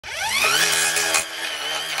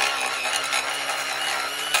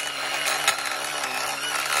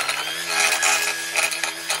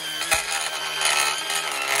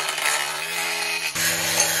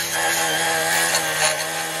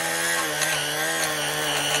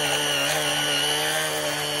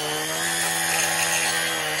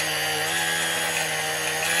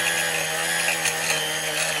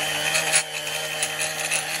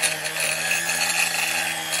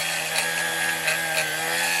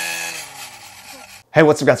Hey,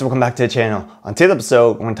 what's up guys, welcome back to the channel. On today's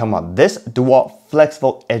episode, we're gonna talk about this DEWALT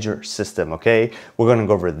Flexvolt edger system, okay? We're gonna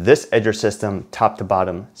go over this edger system top to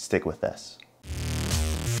bottom. Stick with this.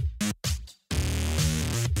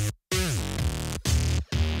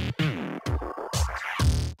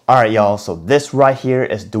 All right, y'all, so this right here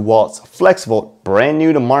is DEWALT's Flexvolt, brand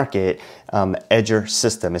new to market edger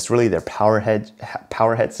system. It's really their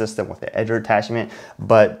Powerhead system with the edger attachment.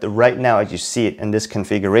 But right now, as you see it in this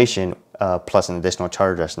configuration, plus an additional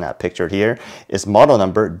charger that's not pictured here, is model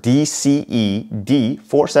number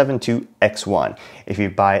DECD472X1. If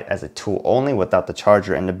you buy it as a tool only without the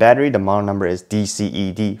charger and the battery, the model number is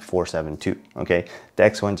DECD472, okay? The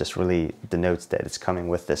X1 just really denotes that it's coming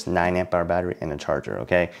with this 9 amp hour battery and a charger,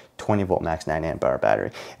 okay? 20 volt max 9 amp hour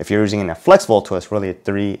battery. If you're using a Flexvolt tool, it's really a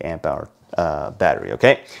 3 amp hour battery,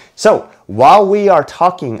 okay? So while we are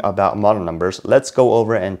talking about model numbers, let's go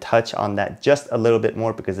over and touch on that just a little bit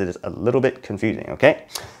more because it is a little bit confusing, okay?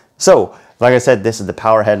 So like I said, this is the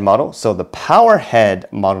Powerhead model. So the Powerhead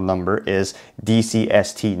model number is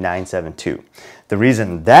DCST972. The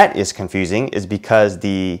reason that is confusing is because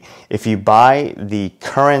if you buy the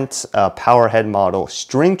current Powerhead model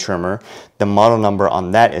string trimmer, the model number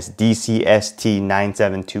on that is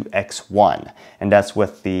DCST972X1, and that's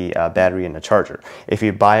with the battery and the charger. If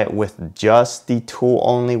you buy it with just the tool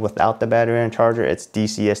only without the battery and charger, it's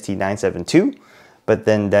DCST972. But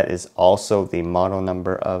then that is also the model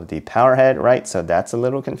number of the Powerhead, right? So that's a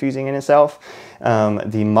little confusing in itself.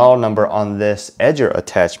 The model number on this edger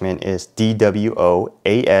attachment is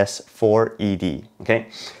DWOAS4ED, okay?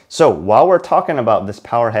 So while we're talking about this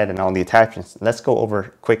Powerhead and all the attachments, let's go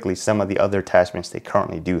over quickly some of the other attachments they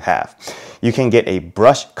currently do have. You can get a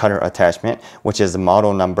brush cutter attachment, which is the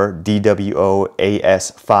model number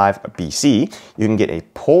DWOAS5BC. You can get a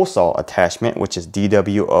pole saw attachment, which is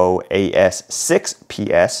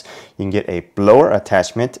DWOAS6PS. You can get a blower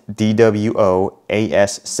attachment,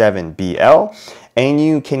 DWOAS7BL. And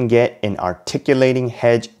you can get an articulating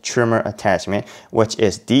hedge trimmer attachment, which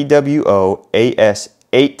is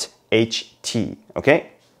DWOAS8HT, okay?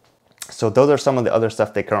 So those are some of the other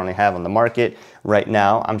stuff they currently have on the market right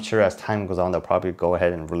now. I'm sure as time goes on, they'll probably go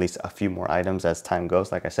ahead and release a few more items as time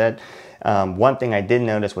goes, like I said. One thing I did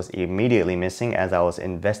notice was immediately missing as I was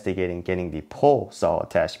investigating getting the pole saw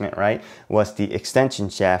attachment, right, was the extension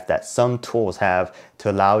shaft that some tools have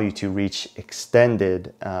to allow you to reach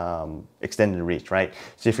extended reach, right?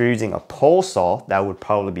 So if you're using a pole saw, that would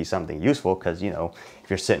probably be something useful because, you know, if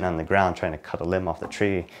you're sitting on the ground trying to cut a limb off the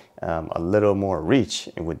tree, a little more reach,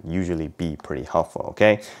 it would usually be pretty helpful,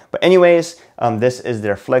 okay? But anyways, this is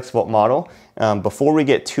their Flexvolt model. Before we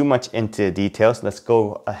get too much into the details, let's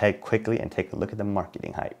go ahead quickly and take a look at the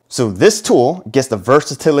marketing hype. So this tool gets the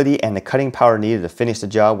versatility and the cutting power needed to finish the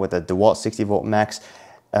job with a DEWALT 60 volt max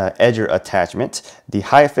edger attachment. The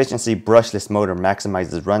high efficiency brushless motor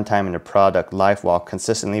maximizes runtime in the product life while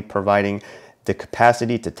consistently providing the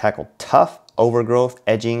capacity to tackle tough overgrowth,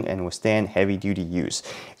 edging, and withstand heavy-duty use.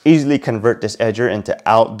 Easily convert this edger into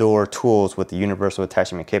outdoor tools with the universal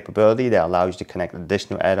attachment capability that allows you to connect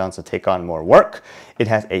additional add-ons to take on more work. It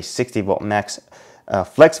has a 60 volt max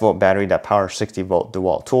Flexvolt battery that powers 60 volt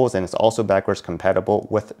DEWALT tools, and it's also backwards compatible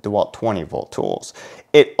with DEWALT 20 volt tools.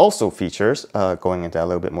 It also features, going into a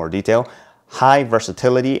little bit more detail, high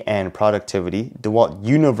versatility and productivity, DEWALT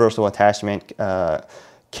Universal Attachment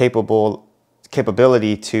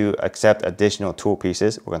capability to accept additional tool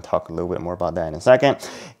pieces. We're going to talk a little bit more about that in a second.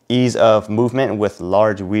 Ease of movement with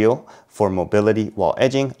large wheel for mobility while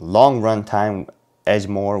edging. Long run time, edge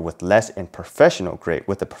more with less and professional grade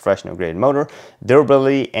with a professional grade motor.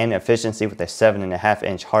 Durability and efficiency with a 7.5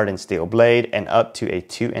 inch hardened steel blade and up to a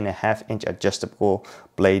 2.5 inch adjustable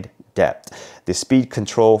blade depth. The speed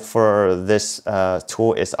control for this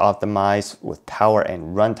tool is optimized with power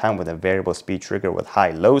and runtime with a variable speed trigger with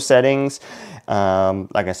high-low settings.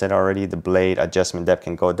 Like I said already, the blade adjustment depth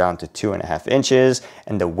can go down to 2.5 inches,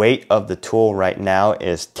 and the weight of the tool right now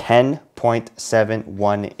is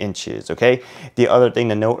 10.71 inches, okay? The other thing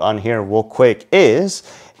to note on here real quick is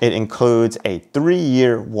it includes a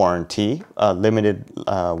 3-year warranty, limited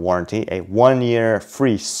warranty, a 1-year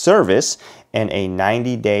free service, and a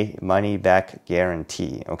 90-day money-back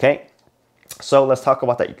guarantee, okay? So let's talk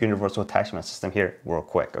about that universal attachment system here real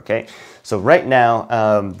quick, okay? So right now,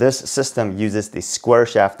 this system uses the square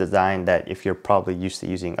shaft design that if you're probably used to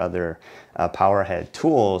using other Powerhead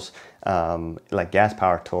tools, like gas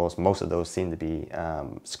power tools, most of those seem to be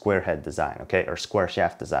square head design, okay, or square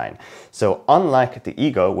shaft design. So unlike the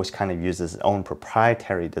Ego, which kind of uses its own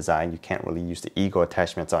proprietary design, you can't really use the Ego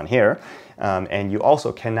attachments on here. And you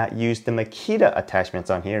also cannot use the Makita attachments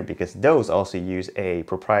on here because those also use a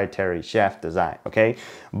proprietary shaft design, okay?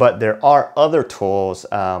 But there are other tools,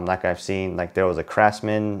 like I've seen, like there was a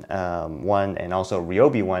Craftsman one and also a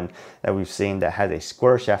Ryobi one that we've seen that has a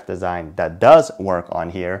square shaft design that does work on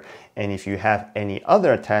here. And if you have any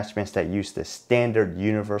other attachments that use the standard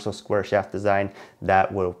universal square shaft design,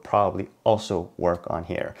 that will probably also work on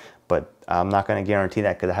here. But I'm not going to guarantee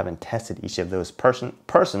that because I haven't tested each of those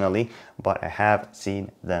personally, but I have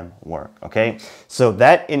seen them work, okay? So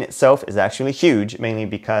that in itself is actually huge, mainly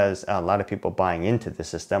because a lot of people buying into the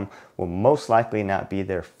system will most likely not be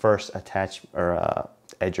their first attach or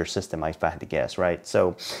edger system, if I had to guess, right?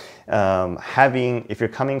 So if you're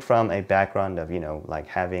coming from a background of, you know, like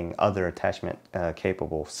having other attachment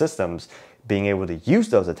capable systems, being able to use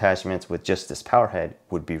those attachments with just this power head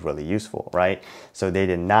would be really useful, right? So they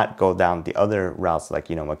did not go down the other routes like,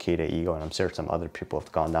 you know, Makita, Ego, and I'm sure some other people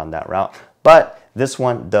have gone down that route. But this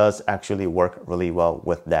one does actually work really well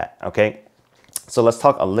with that, okay? So let's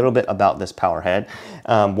talk a little bit about this power head.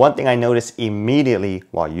 One thing I noticed immediately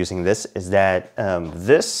while using this is that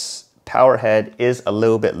this power head is a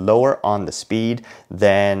little bit lower on the speed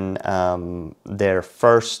than their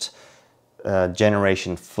first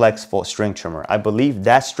generation Flexvolt string trimmer. I believe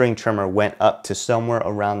that string trimmer went up to somewhere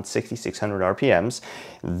around 6,600 RPMs.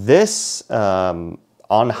 This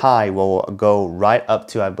on high will go right up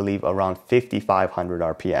to, I believe, around 5,500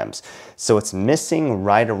 RPMs. So it's missing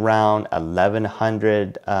right around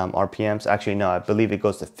 1,100 RPMs. Actually, no, I believe it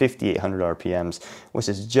goes to 5,800 RPMs, which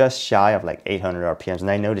is just shy of like 800 RPMs. And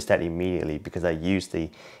I noticed that immediately because I used the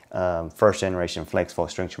first generation Flexvolt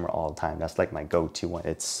string trimmer all the time. That's like my go-to one.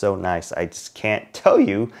 It's so nice. I just can't tell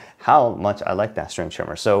you how much I like that string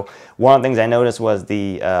trimmer. So one of the things I noticed was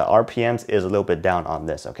the RPMs is a little bit down on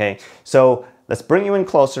this, okay? So let's bring you in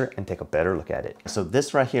closer and take a better look at it. So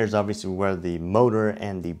this right here is obviously where the motor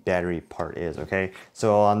and the battery part is, okay?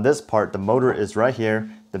 So on this part, the motor is right here.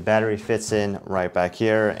 The battery fits in right back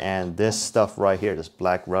here. And this stuff right here, this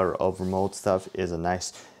black rubber overmold stuff is a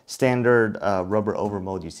nice standard rubber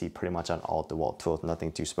overmold you see pretty much on all DEWALT tools.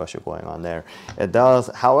 Nothing too special going on there. It does,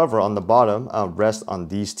 however, on the bottom, rest on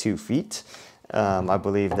these 2 feet. I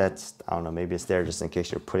believe that's, I don't know, maybe it's there just in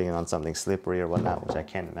case you're putting it on something slippery or whatnot, which I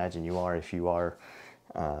can't imagine you are if you are,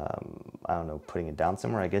 I don't know, putting it down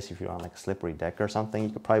somewhere. I guess if you're on like a slippery deck or something, you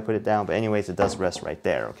could probably put it down. But anyways, it does rest right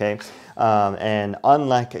there, okay? And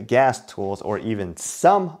unlike gas tools or even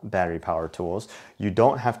some battery power tools, you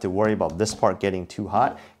don't have to worry about this part getting too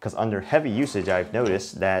hot because under heavy usage, I've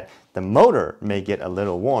noticed that the motor may get a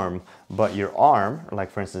little warm, but your arm,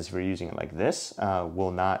 like for instance, if you're using it like this,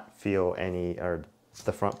 will not feel any, or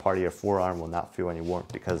the front part of your forearm will not feel any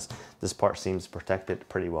warmth because this part seems protected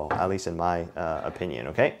pretty well, at least in my opinion,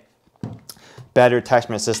 okay? Battery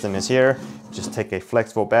attachment system is here. Just take a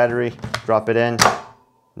Flexvolt battery, drop it in,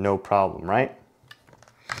 no problem, right?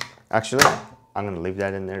 Actually, I'm gonna leave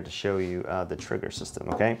that in there to show you the trigger system,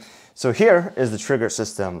 okay? So here is the trigger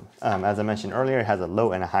system. As I mentioned earlier, it has a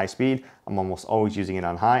low and a high speed. I'm almost always using it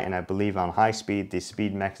on high, and I believe on high speed, the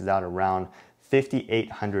speed maxes out around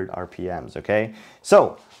 5,800 RPMs, okay?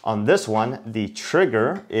 So on this one, the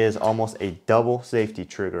trigger is almost a double safety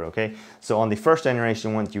trigger, okay? So on the first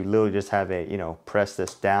generation one, you literally just have a, you know, press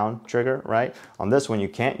this down trigger, right? On this one, you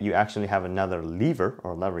can't. You actually have another lever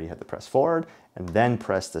or lever you have to press forward and then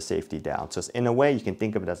press the safety down. So it's, in a way, you can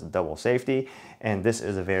think of it as a double safety, and this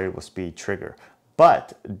is a variable speed trigger.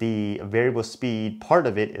 But the variable speed part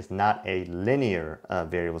of it is not a linear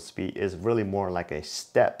variable speed. It's really more like a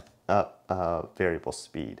step up variable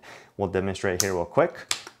speed. We'll demonstrate here real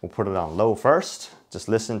quick. We'll put it on low first. Just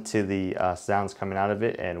listen to the sounds coming out of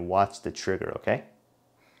it and watch the trigger, okay?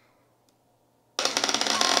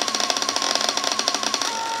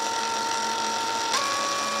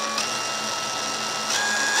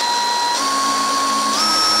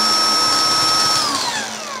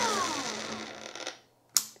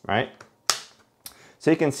 Right? So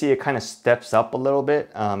you can see it kind of steps up a little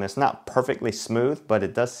bit. It's not perfectly smooth, but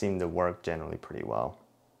it does seem to work generally pretty well.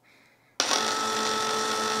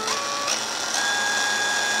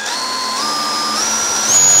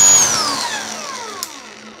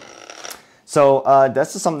 So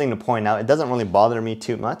that's just something to point out. It doesn't really bother me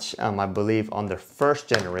too much. I believe on the first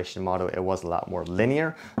generation model, it was a lot more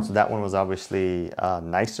linear. So that one was obviously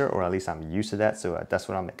nicer, or at least I'm used to that. So that's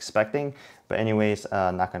what I'm expecting. But anyways,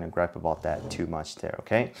 not gonna gripe about that too much there,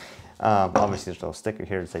 okay? Obviously there's a little sticker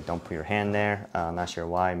here to say don't put your hand there. Not sure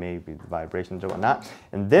why, maybe the vibrations or whatnot.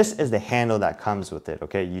 And this is the handle that comes with it,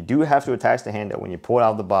 okay? You do have to attach the handle when you pull it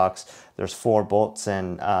out of the box. There's 4 bolts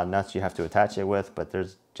and nuts you have to attach it with, but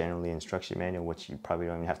there's generally instruction manual, which you probably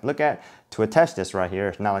don't even have to look at to attach this right here.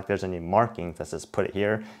 It's not like there's any markings that says put it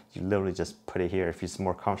here. You literally just put it here. If it's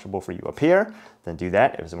more comfortable for you up here, then do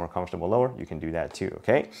that. If it's more comfortable lower, you can do that too,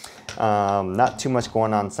 okay? Not too much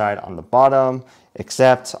going on inside on the bottom,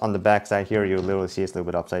 except on the back side here, you'll literally see it's a little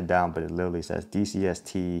bit upside down, but it literally says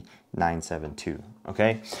DECD472,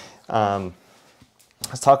 okay?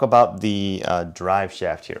 Let's talk about the drive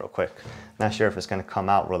shaft here real quick. Not sure if it's going to come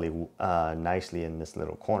out really nicely in this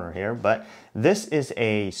little corner here, but this is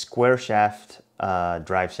a square shaft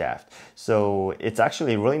drive shaft. So it's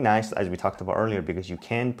actually really nice, as we talked about earlier, because you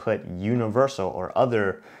can put universal or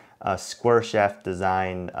other square shaft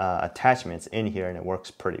design attachments in here, and it works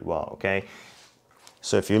pretty well, okay?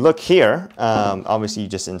 So if you look here, obviously you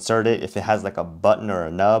just insert it. If it has like a button or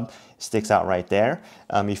a nub, it sticks out right there.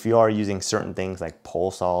 If you are using certain things like pole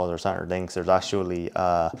saws or certain things, there's actually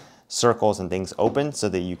circles and things open so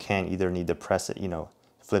that you can either need to press it, you know,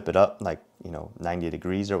 flip it up like, you know, 90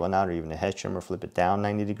 degrees or whatnot, or even a hedge trimmer, flip it down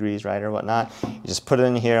 90 degrees, right, or whatnot. You just put it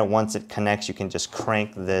in here. Once it connects, you can just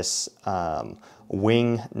crank this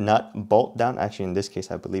wing nut bolt down. Actually, in this case,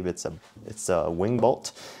 I believe it's a wing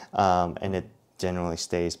bolt, and it generally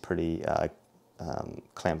stays pretty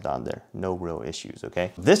clamped on there. No real issues,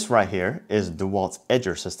 okay? This right here is DEWALT's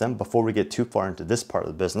edger system. Before we get too far into this part of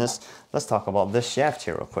the business, let's talk about this shaft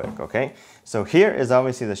here real quick, okay? So here is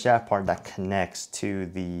obviously the shaft part that connects to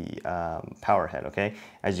the power head, okay?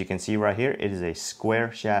 As you can see right here, it is a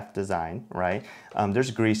square shaft design, right? There's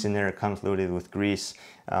grease in there. It comes loaded with grease.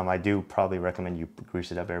 I do probably recommend you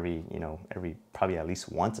grease it up every probably at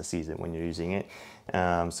least once a season when you're using it.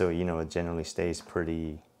 So, you know, it generally stays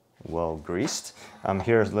pretty well greased.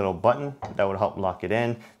 Here's a little button that would help lock it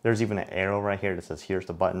in. There's even an arrow right here that says here's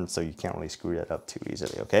the button, so you can't really screw that up too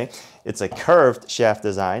easily, okay? It's a curved shaft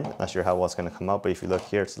design. Not sure how well it's gonna come out, but if you look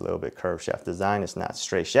here, it's a little bit curved shaft design. It's not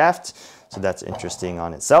straight shaft, so that's interesting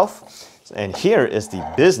on itself. And here is the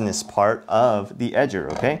business part of the edger,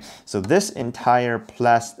 okay? So this entire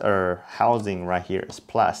housing right here is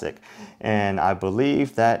plastic. And I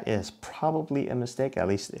believe that is probably a mistake, at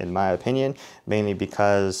least in my opinion, mainly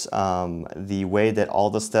because the way that all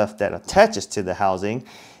the stuff that attaches to the housing,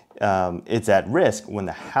 it's at risk when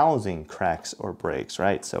the housing cracks or breaks,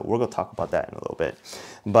 right? So we're gonna talk about that in a little bit.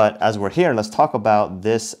 But as we're here, let's talk about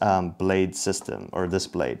this blade system, or this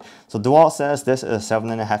blade. So DEWALT says this is a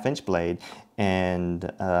 7.5-inch blade, and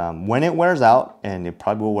when it wears out, and it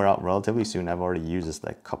probably will wear out relatively soon, I've already used this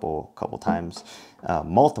like couple times,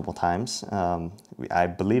 multiple times. I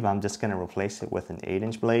believe I'm just gonna replace it with an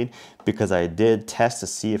 8-inch blade, because I did test to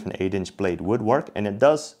see if an 8-inch blade would work, and it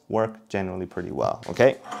does work generally pretty well,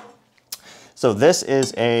 okay? So this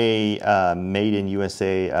is a made in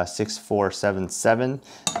USA 6477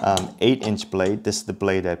 8-inch blade. This is the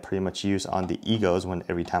blade I pretty much use on the Egos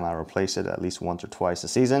every time I replace it, at least once or twice a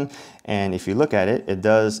season. And if you look at it,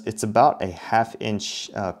 it's about a 1/2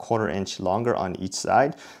 inch, 1/4 inch longer on each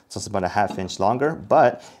side. So it's about a 1/2 inch longer,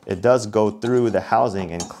 but it does go through the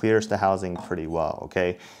housing and clears the housing pretty well,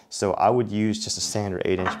 okay? So I would use just a standard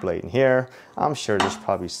 8-inch blade in here. I'm sure there's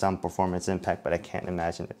probably some performance impact, but I can't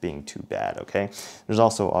imagine it being too bad, okay? There's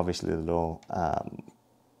also obviously little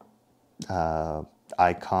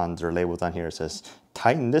icons or labels on here. It says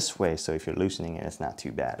tighten this way, so if you're loosening it, it's not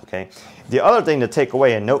too bad, okay? The other thing to take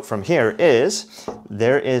away and note from here is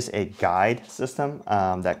there is a guide system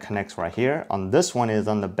that connects right here. On this one is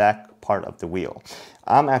on the back part of the wheel.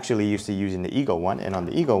 I'm actually used to using the Eagle one, and on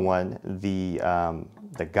the Eagle one,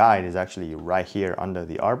 the guide is actually right here under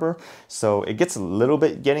the arbor. So it gets a little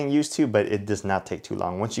bit getting used to, but it does not take too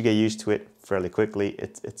long. Once you get used to it fairly quickly,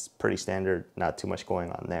 it's pretty standard, not too much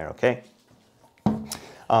going on there, okay?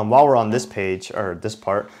 While we're on this page, or this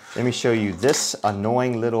part, let me show you this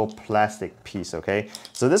annoying little plastic piece, okay?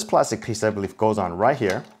 So this plastic piece, I believe, goes on right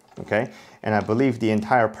here, okay? And I believe the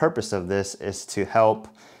entire purpose of this is to help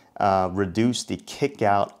reduce the kick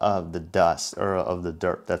out of the dust, or of the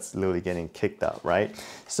dirt that's literally getting kicked out, right?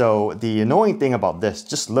 So the annoying thing about this,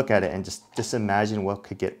 just look at it and just imagine what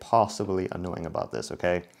could get possibly annoying about this,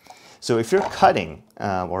 okay? So if you're cutting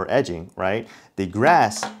or edging, right, the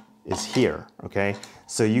grass is here, okay?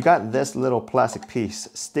 So you got this little plastic piece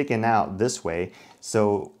sticking out this way.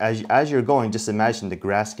 So as you're going, just imagine the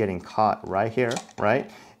grass getting caught right here,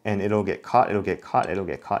 right? and it'll get caught, it'll get caught, it'll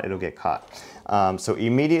get caught, it'll get caught. So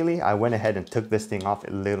immediately I went ahead and took this thing off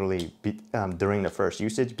literally during the first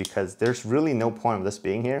usage, because there's really no point of this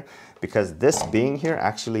being here, because this being here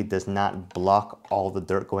actually does not block all the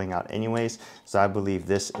dirt going out anyways. So I believe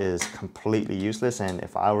this is completely useless, and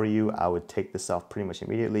if I were you, I would take this off pretty much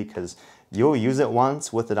immediately, because you'll use it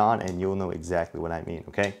once with it on and you'll know exactly what I mean,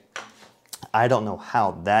 okay? I don't know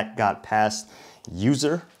how that got past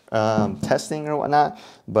user testing or whatnot,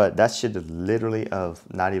 but that should have literally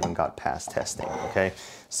not even got past testing, okay?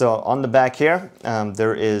 So on the back here,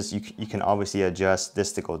 there is, you can obviously adjust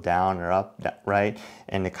this to go down or up, right?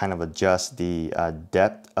 And to kind of adjust the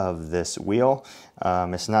depth of this wheel.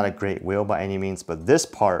 It's not a great wheel by any means, but this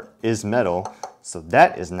part is metal, so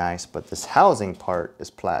that is nice, but this housing part is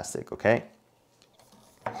plastic, okay?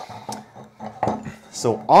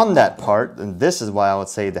 So on that part, and this is why I would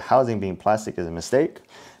say the housing being plastic is a mistake,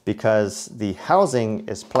 because the housing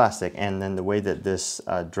is plastic, and then the way that this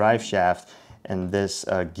drive shaft and this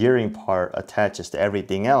gearing part attaches to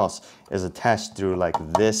everything else is attached through like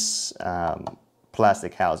this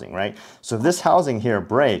plastic housing, right? So if this housing here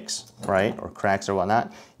breaks, right, or cracks or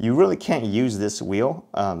whatnot, you really can't use this wheel.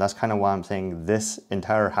 That's kind of why I'm saying this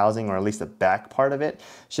entire housing, or at least the back part of it,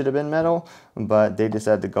 should have been metal, but they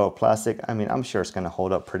decided to go plastic. I mean, I'm sure it's going to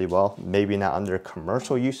hold up pretty well. Maybe not under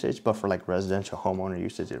commercial usage, but for like residential homeowner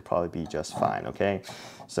usage, it'll probably be just fine, okay?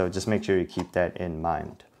 So just make sure you keep that in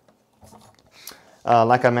mind.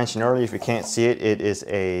 Like I mentioned earlier, if you can't see it, it is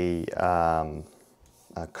a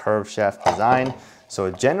curved shaft design, so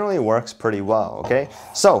it generally works pretty well, okay?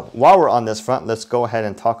 So while we're on this front, let's go ahead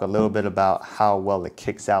and talk a little bit about how well it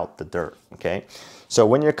kicks out the dirt, okay? So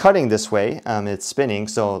when you're cutting this way, it's spinning,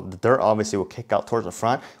 so the dirt obviously will kick out towards the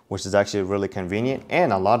front, which is actually really convenient,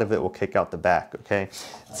 and a lot of it will kick out the back, okay?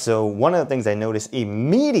 So one of the things I noticed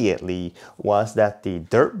immediately was that the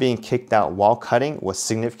dirt being kicked out while cutting was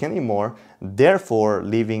significantly more, therefore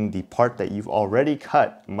leaving the part that you've already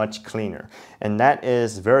cut much cleaner. And that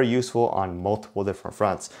is very useful on multiple different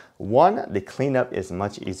fronts. One, the cleanup is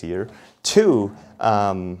much easier. Two,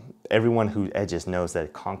 everyone who edges knows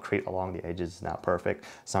that concrete along the edges is not perfect.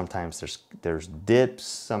 Sometimes there's dips,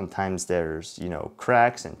 sometimes there's, you know,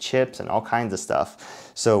 cracks and chips and all kinds of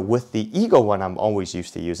stuff. So with the Eagle one I'm always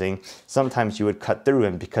used to using, sometimes you would cut through,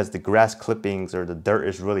 and because the grass clippings or the dirt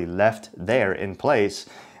is really left there in place,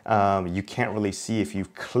 you can't really see if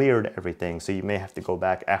you've cleared everything. So you may have to go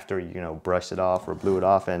back after, you know, brush it off or blew it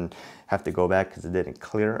off, and have to go back because it didn't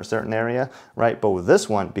clear a certain area, right? But with this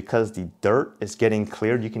one, because the dirt is getting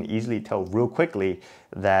cleared, you can easily tell real quickly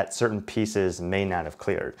that certain pieces may not have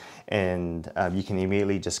cleared. And you can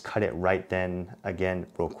immediately just cut it right then again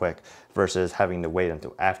real quick, versus having to wait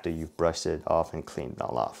until after you've brushed it off and cleaned it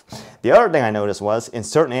all off. The other thing I noticed was in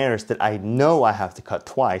certain areas that I know I have to cut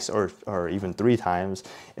twice or even 3 times,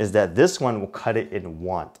 is that this one will cut it in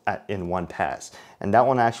one pass. And that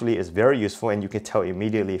one actually is very useful, and you can tell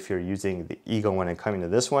immediately if you're using the Eagle one and coming to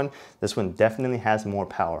this one definitely has more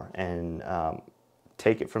power. And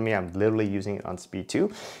take it from me, I'm literally using it on speed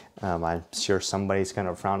 2. I'm sure somebody's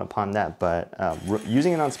gonna frown upon that, but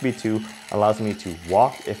using it on speed 2 allows me to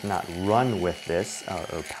walk, if not run with this,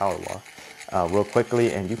 or power walk, real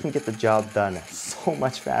quickly, and you can get the job done so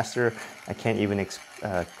much faster. I can't even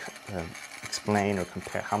explain or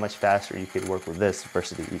compare how much faster you could work with this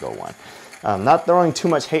versus the Eagle one. Not throwing too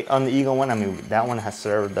much hate on the Eagle one. I mean, that one has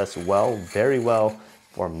served us well, very well,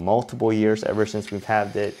 for multiple years ever since we've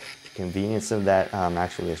had it. The convenience of that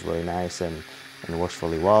actually is really nice and works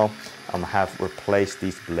really well. I have replaced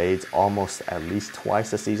these blades almost at least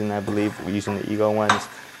twice a season, I believe, using the Eagle ones.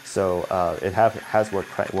 So it has worked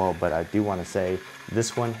quite well, but I do want to say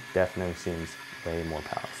this one definitely seems way more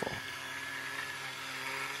powerful.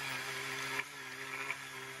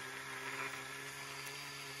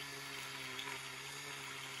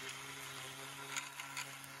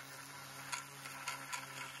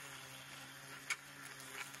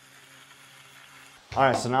 All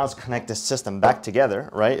right, so now let's connect this system back together,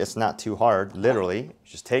 right? It's not too hard, literally. You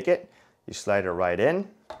just take it, you slide it right in.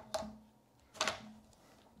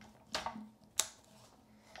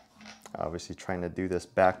 Obviously trying to do this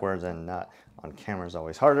backwards and not on camera is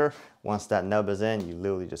always harder. Once that nub is in, you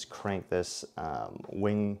literally just crank this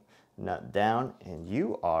wing nut down and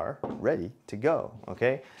you are ready to go,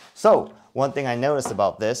 okay? So one thing I noticed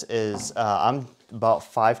about this is I'm about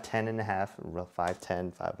 5'10 and a half,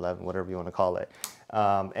 5'10", 5'11", whatever you want to call it.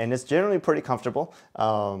 and it's generally pretty comfortable.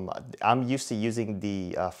 I'm used to using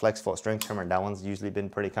the Flexvolt string trimmer. That one's usually been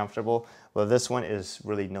pretty comfortable. Well, this one is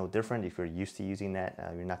really no different. If you're used to using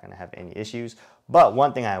that, you're not going to have any issues. But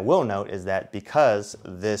one thing I will note is that because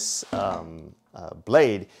this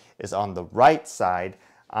blade is on the right side,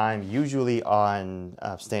 I'm usually on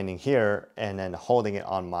standing here and then holding it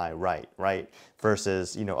on my right,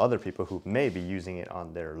 versus, you know, other people who may be using it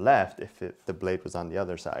on their left if the blade was on the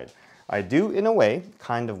other side. I do, in a way,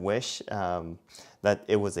 kind of wish that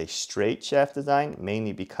it was a straight shaft design,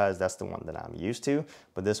 mainly because that's the one that I'm used to.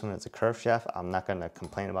 But this one is a curved shaft. I'm not going to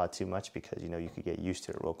complain about it too much because, you know, you could get used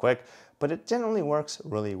to it real quick. But it generally works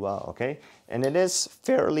really well, okay? And it is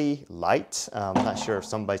fairly light. I'm not sure if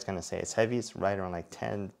somebody's going to say it's heavy. It's right around like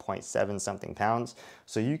 10.7 something pounds.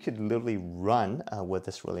 So you could literally run with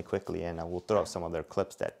this really quickly. And we'll throw up some other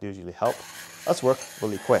clips that usually help us work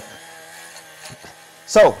really quick.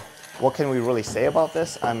 So what can we really say about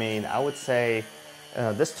this? I mean, I would say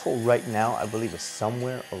this tool right now, I believe, is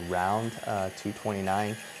somewhere around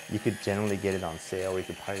 $229. You could generally get it on sale. You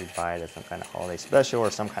could probably buy it at some kind of holiday special or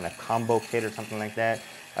some kind of combo kit or something like that.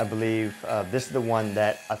 I believe this is the one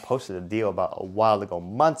that I posted a deal about a while ago,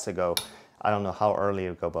 months ago. I don't know how early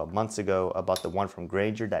ago, but months ago, about the one from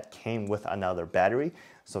Granger that came with another battery.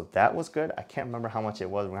 So that was good. I can't remember how much it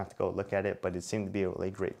was. We're gonna have to go look at it, but it seemed to be a really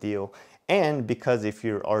great deal. And because if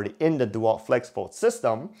you're already in the DEWALT Flexvolt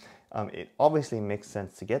system, it obviously makes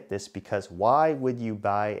sense to get this, because why would you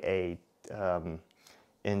buy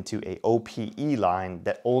into a OPE line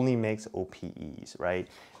that only makes OPEs, right?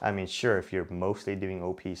 I mean, sure, if you're mostly doing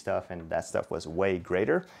OP stuff and that stuff was way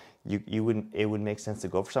greater, it would make sense to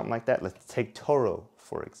go for something like that. Let's take Toro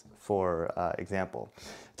for example.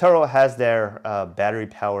 Toro has their battery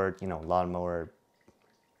powered, you know, lawnmower,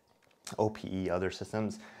 OPE, other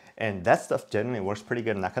systems. And that stuff generally works pretty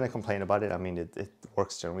good. I'm not going to complain about it. I mean, it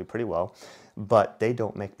works generally pretty well, but they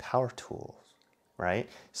don't make power tools, right?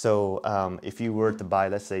 So if you were to buy,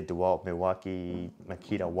 let's say, DEWALT, Milwaukee,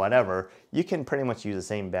 Makita, whatever, you can pretty much use the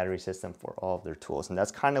same battery system for all of their tools. And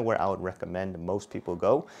that's kind of where I would recommend most people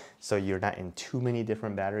go. So you're not in too many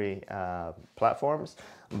different battery platforms.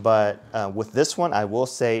 But with this one, I will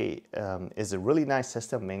say is a really nice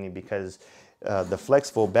system, mainly because the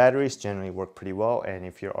Flexvolt batteries generally work pretty well, and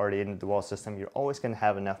if you're already in the DEWALT system, you're always going to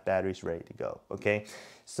have enough batteries ready to go, okay?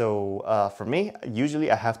 So for me,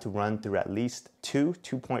 usually I have to run through at least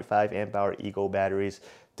 2.5 amp hour Ego batteries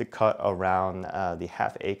to cut around the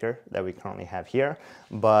 ½ acre that we currently have here.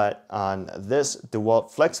 But on this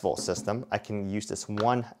DEWALT Flexvolt system, I can use this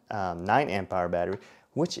one 9 amp hour battery,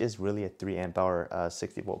 which is really a 3 amp hour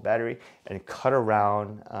 60 volt battery, and cut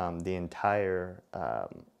around the entire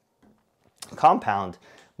compound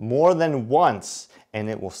more than once, and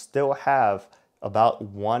it will still have about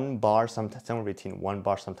 1 bar, somewhere between 1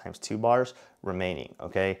 bar, sometimes 2 bars remaining,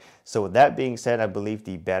 okay? So with that being said, I believe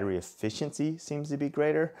the battery efficiency seems to be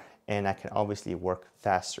greater, and I can obviously work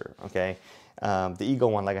faster, okay? The Ego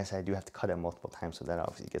one, like I said, I do have to cut it multiple times, so that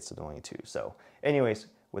obviously gets annoying too. So anyways,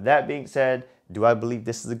 with that being said, do I believe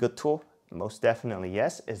this is a good tool? Most definitely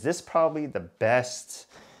yes. Is this probably the best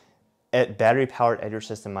battery-powered edger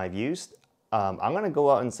system I've used? I'm going to go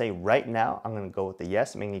out and say right now, I'm going to go with the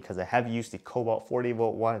yes, mainly because I have used the Cobalt 40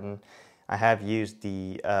 volt one. I have used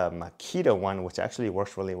the Makita one, which actually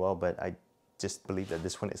works really well, but I just believe that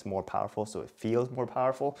this one is more powerful, so it feels more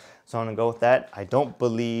powerful. So I'm going to go with that. I don't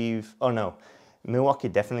believe, oh no, Milwaukee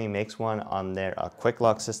definitely makes one on their quick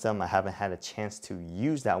lock system. I haven't had a chance to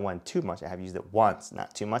use that one too much. I have used it once,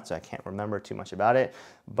 not too much, so I can't remember too much about it.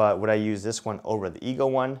 But would I use this one over the Ego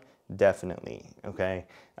one? Definitely, okay?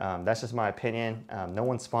 That's just my opinion. No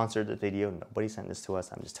one sponsored the video. Nobody sent this to us.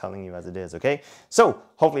 I'm just telling you as it is, okay? So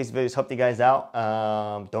hopefully this video's helped you guys out.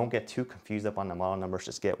 Don't get too confused up on the model numbers.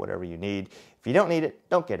 Just get whatever you need. If you don't need it,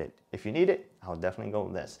 don't get it. If you need it, I'll definitely go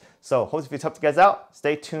with this. So hopefully this helped you guys out.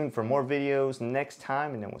 Stay tuned for more videos next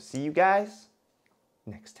time, and then we'll see you guys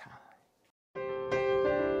next time.